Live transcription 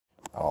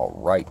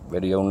right,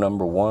 video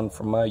number 1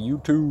 from my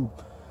YouTube.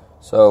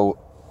 So,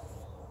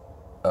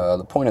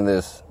 the point of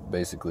this,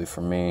 basically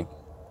for me,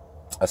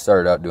 I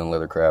started out doing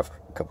leathercraft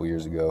a couple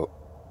years ago,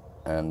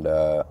 and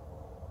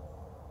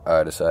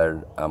I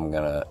decided I'm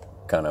gonna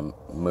kind of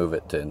move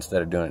it to,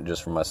 instead of doing it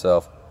just for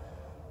myself,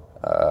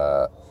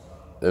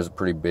 there's a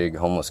pretty big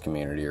homeless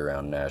community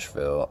around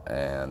Nashville,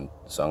 and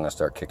so I'm gonna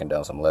start kicking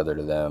down some leather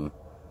to them,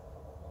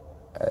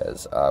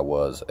 as I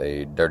was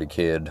a dirty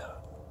kid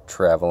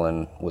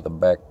traveling with a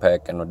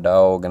backpack and a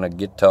dog and a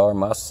guitar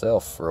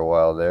myself for a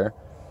while there.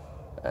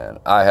 And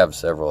I have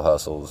several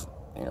hustles,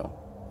 you know,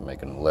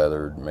 making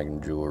leather,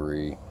 making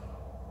jewelry,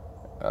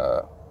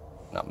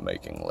 not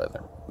making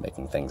leather,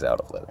 making things out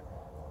of leather.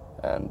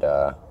 And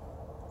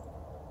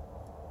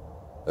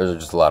there's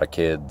just a lot of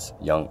kids,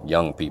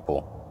 young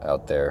people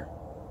out there,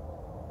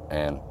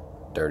 and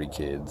dirty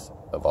kids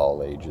of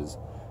all ages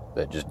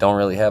that just don't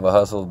really have a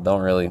hustle,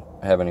 don't really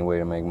have any way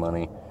to make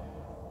money.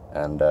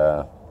 And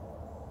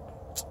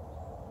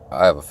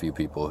I have a few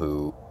people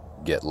who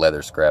get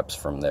leather scraps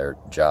from their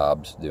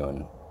jobs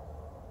doing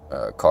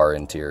car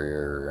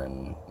interior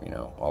and, you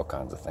know, all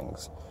kinds of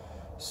things.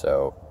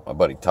 So my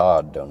buddy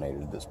Todd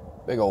donated this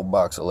big old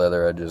box of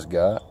leather I just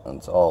got. And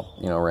it's all,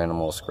 you know, random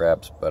little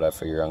scraps, but I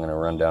figure I'm going to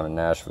run down to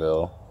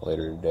Nashville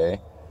later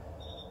today.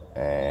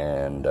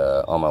 And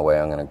on my way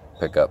I'm going to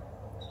pick up,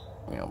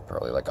 you know,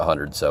 probably like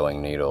 100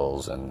 sewing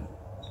needles and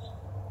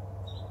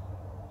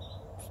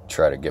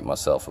try to get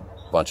myself a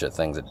bunch of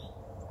things that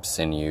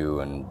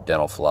sinew and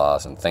dental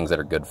floss and things that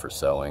are good for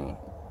sewing,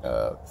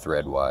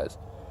 thread wise.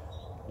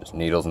 Just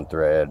needles and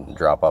thread, and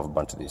drop off a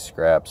bunch of these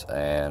scraps.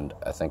 And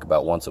I think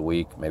about once a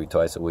week, maybe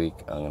twice a week,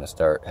 I'm going to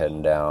start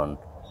heading down.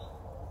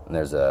 And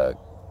there's a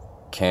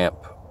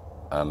camp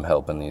I'm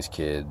helping these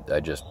kids.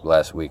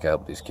 Last week I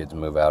helped these kids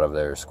move out of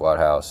their squat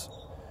house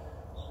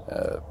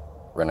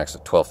right next to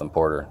 12th and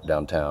Porter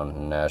downtown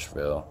in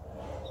Nashville,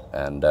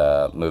 and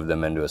moved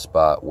them into a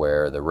spot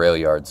where the rail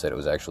yard said it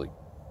was actually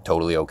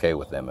totally okay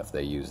with them if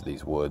they used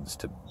these woods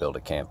to build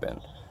a camp in.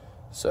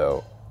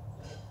 So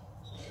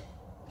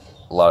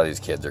a lot of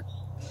these kids are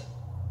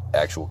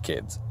actual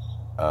kids,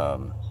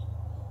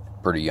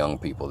 pretty young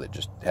people that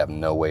just have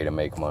no way to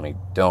make money,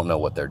 don't know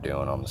what they're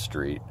doing on the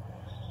street,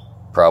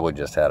 probably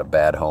just had a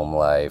bad home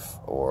life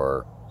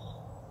or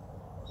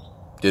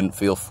didn't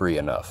feel free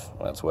enough.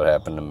 That's what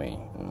happened to me.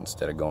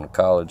 Instead of going to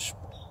college,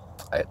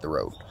 I hit the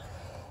road.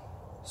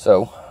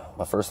 So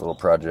my first little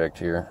project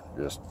here,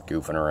 just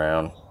goofing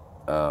around.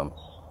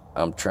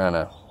 I'm trying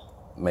to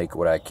make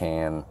what I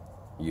can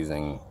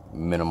using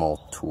minimal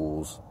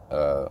tools.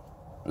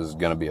 This is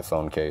going to be a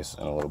phone case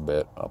in a little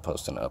bit. I'll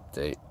post an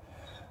update.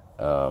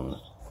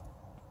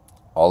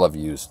 All I've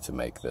used to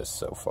make this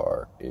so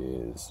far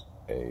is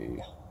a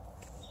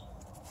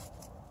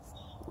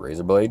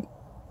razor blade,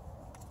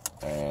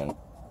 and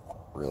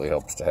really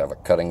helps to have a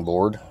cutting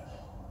board.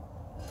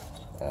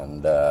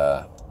 And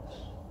I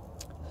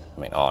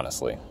mean,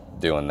 honestly,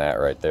 doing that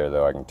right there,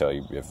 though, I can tell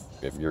you,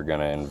 if you're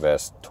gonna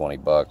invest 20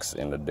 bucks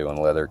into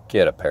doing leather,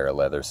 get a pair of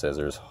leather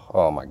scissors.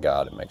 Oh my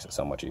god, it makes it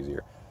so much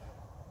easier.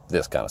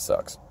 This kind of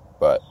sucks,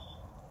 but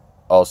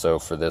also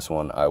for this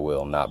one I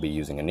will not be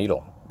using a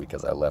needle,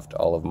 because I left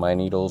all of my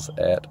needles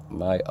at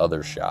my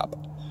other shop.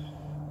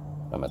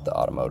 I'm at the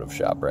automotive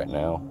shop right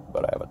now,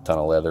 but I have a ton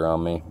of leather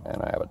on me,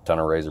 and I have a ton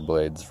of razor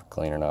blades for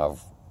cleaning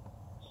off,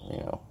 you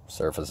know,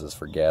 surfaces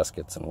for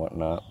gaskets and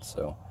whatnot.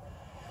 So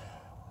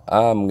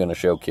I'm going to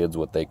show kids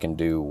what they can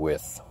do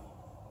with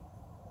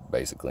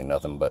basically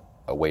nothing but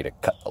a way to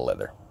cut the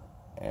leather.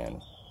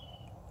 And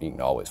you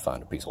can always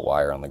find a piece of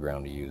wire on the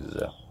ground to use as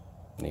a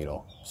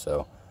needle.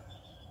 So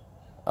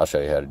I'll show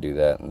you how to do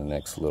that in the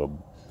next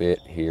little bit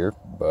here.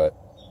 But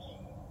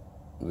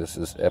this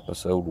is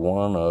episode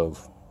 1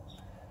 of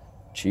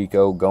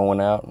Chico going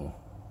out and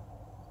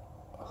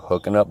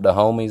hooking up the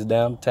homies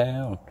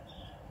downtown.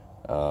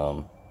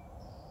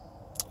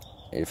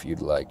 If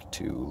you'd like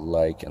to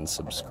like and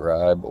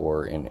subscribe,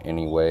 or in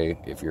any way,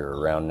 if you're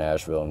around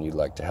Nashville and you'd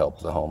like to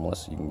help the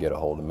homeless, you can get a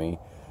hold of me.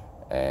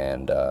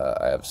 And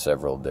I have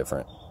several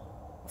different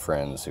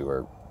friends who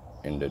are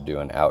into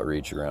doing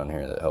outreach around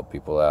here that help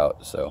people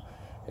out. So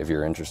if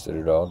you're interested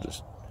at all,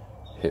 just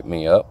hit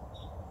me up.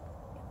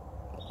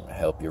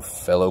 Help your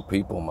fellow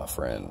people, my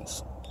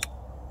friends.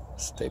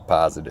 Stay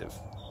positive.